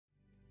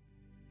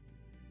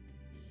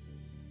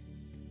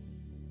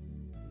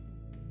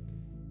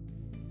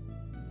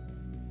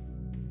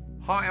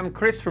Hi, I'm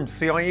Chris from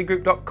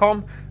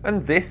CIE-Group.com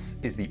and this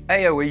is the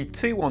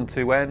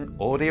AOE212N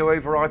audio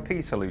over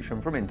IP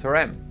solution from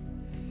InterM.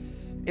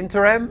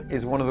 InterM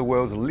is one of the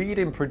world's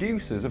leading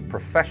producers of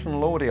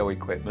professional audio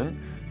equipment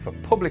for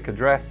public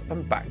address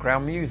and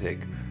background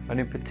music,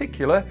 and in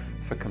particular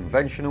for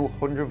conventional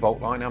 100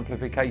 volt line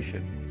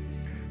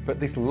amplification. But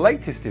this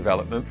latest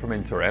development from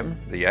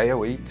InterM, the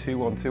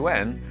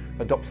AOE212N,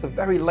 adopts the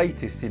very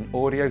latest in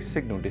audio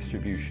signal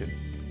distribution,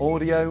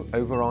 audio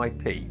over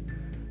IP,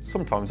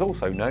 sometimes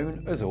also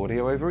known as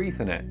audio over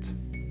Ethernet.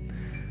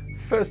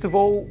 First of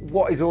all,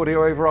 what is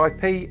audio over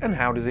IP and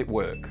how does it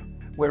work?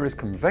 Whereas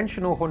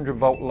conventional 100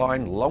 volt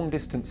line long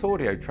distance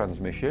audio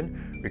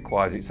transmission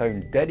requires its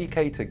own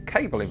dedicated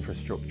cable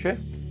infrastructure,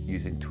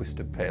 using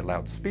twisted pair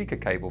loudspeaker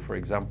cable for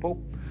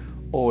example,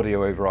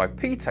 audio over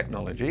IP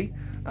technology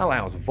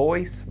allows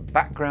voice,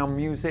 background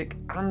music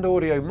and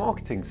audio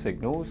marketing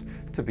signals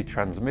to be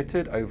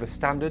transmitted over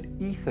standard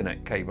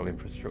Ethernet cable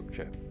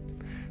infrastructure.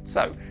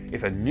 So,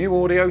 if a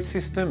new audio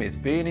system is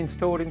being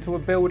installed into a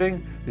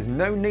building, there's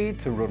no need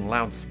to run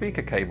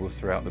loudspeaker cables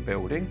throughout the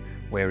building,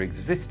 where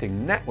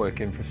existing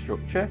network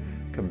infrastructure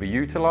can be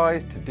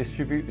utilised to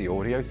distribute the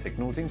audio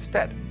signals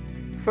instead.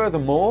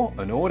 Furthermore,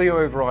 an audio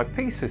over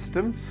IP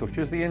system, such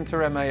as the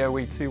InterM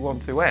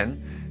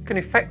AOE212N, can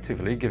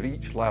effectively give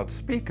each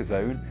loudspeaker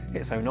zone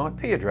its own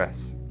IP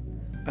address.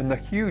 And the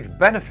huge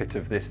benefit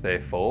of this,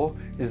 therefore,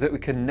 is that we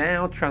can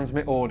now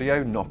transmit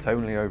audio not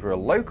only over a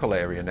local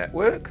area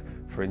network,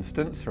 for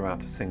instance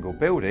throughout a single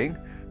building,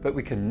 but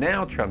we can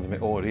now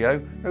transmit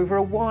audio over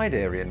a wide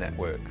area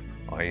network,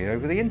 i.e.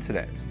 over the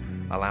internet,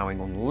 allowing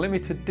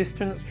unlimited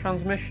distance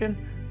transmission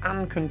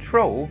and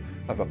control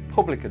of a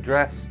public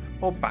address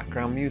or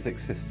background music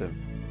system.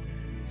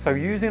 So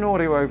using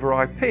audio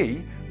over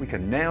IP, we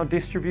can now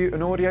distribute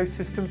an audio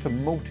system to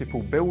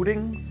multiple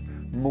buildings,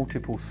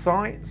 multiple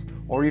sites,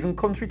 or even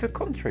country to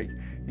country,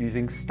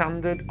 using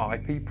standard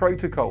IP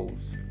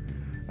protocols.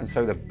 And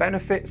so the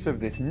benefits of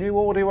this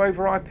new audio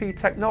over IP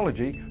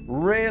technology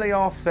really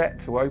are set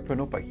to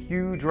open up a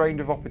huge range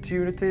of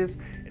opportunities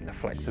in the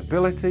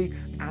flexibility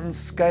and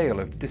scale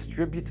of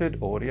distributed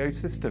audio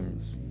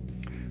systems.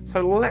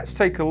 So let's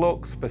take a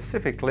look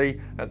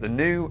specifically at the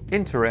new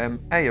InterM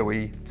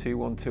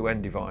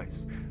AOE212N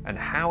device and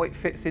how it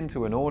fits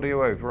into an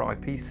audio over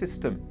IP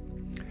system.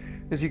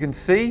 As you can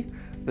see,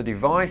 the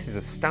device is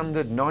a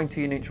standard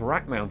 19-inch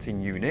rack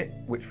mounting unit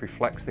which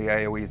reflects the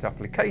AOE's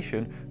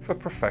application for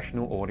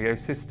professional audio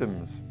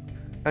systems.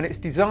 And it's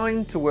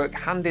designed to work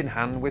hand in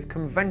hand with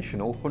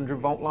conventional 100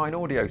 volt line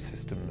audio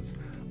systems,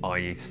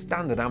 i.e.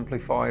 standard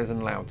amplifiers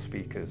and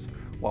loudspeakers,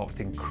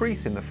 whilst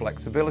increasing the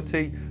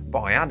flexibility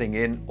by adding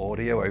in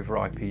audio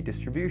over IP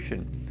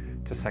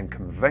distribution to send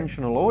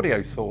conventional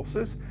audio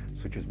sources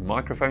such as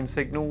microphone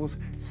signals,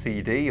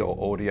 CD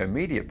or audio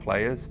media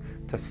players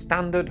to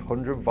standard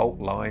 100 volt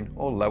line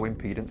or low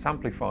impedance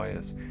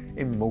amplifiers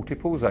in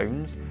multiple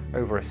zones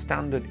over a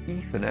standard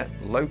Ethernet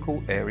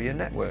local area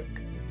network.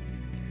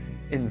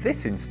 In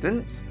this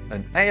instance,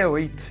 an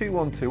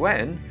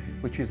AOE212N,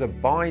 which is a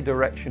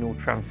bi-directional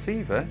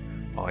transceiver,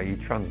 i.e.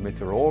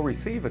 transmitter or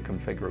receiver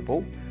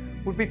configurable,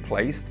 would be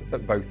placed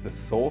at both the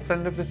source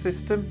end of the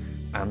system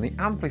and the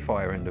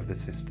amplifier end of the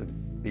system.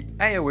 The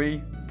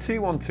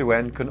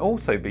AOE212N can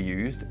also be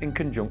used in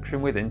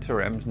conjunction with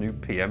InterM's new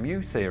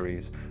PMU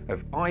series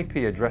of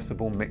IP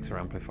addressable mixer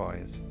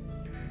amplifiers.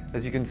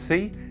 As you can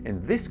see,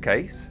 in this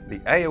case, the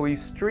AOE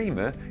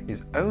streamer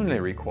is only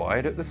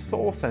required at the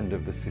source end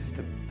of the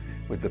system,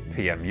 with the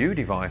PMU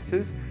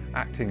devices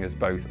acting as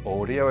both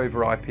audio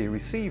over IP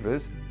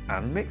receivers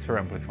and mixer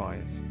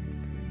amplifiers.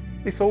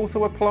 This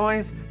also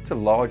applies to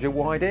larger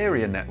wide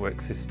area network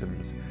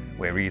systems,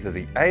 where either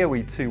the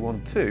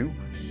AOE212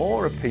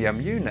 or a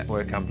PMU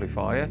network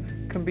amplifier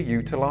can be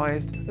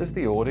utilised as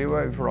the audio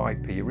over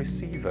IP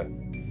receiver.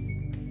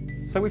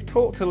 So we've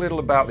talked a little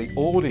about the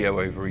audio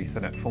over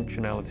Ethernet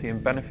functionality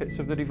and benefits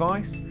of the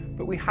device,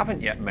 but we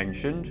haven't yet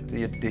mentioned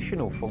the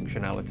additional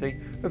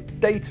functionality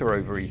of data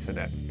over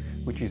Ethernet,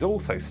 which is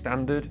also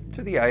standard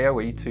to the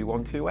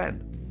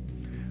AOE212N.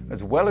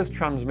 As well as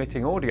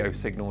transmitting audio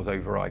signals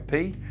over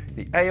IP,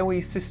 the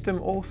AOE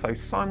system also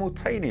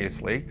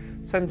simultaneously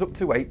sends up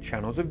to 8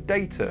 channels of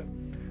data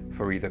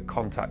for either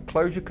contact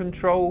closure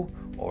control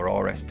or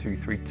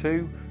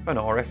RS232 and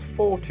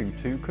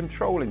RS422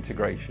 control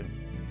integration.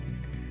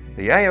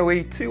 The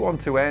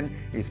AOE212N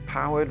is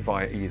powered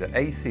via either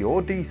AC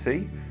or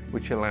DC,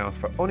 which allows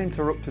for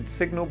uninterrupted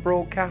signal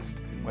broadcast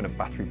when a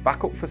battery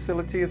backup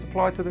facility is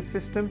applied to the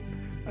system,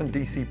 and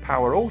DC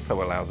power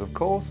also allows, of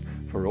course,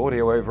 for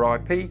audio over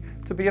IP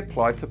to be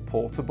applied to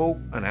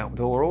portable and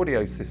outdoor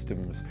audio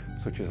systems,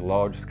 such as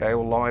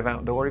large-scale live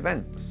outdoor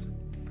events.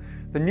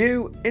 The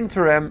new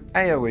InterM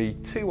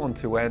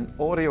AOE212N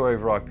audio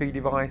over IP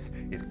device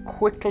is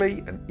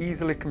quickly and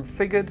easily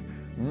configured,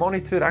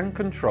 monitored and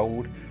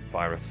controlled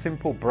via a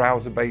simple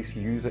browser-based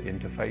user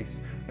interface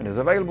and is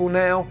available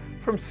now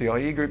from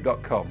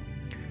CIE-Group.com.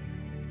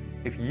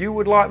 If you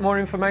would like more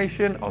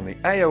information on the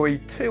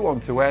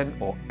AOE212N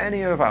or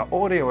any of our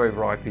audio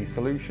over IP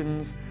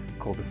solutions,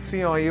 Call the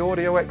CIE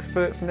audio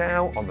experts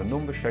now on the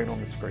number shown on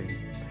the screen.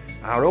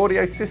 Our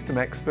audio system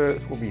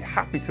experts will be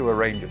happy to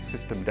arrange a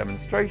system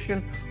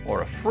demonstration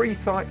or a free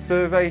site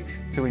survey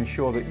to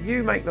ensure that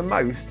you make the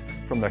most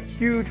from the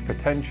huge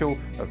potential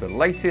of the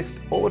latest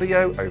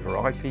audio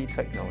over IP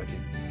technology.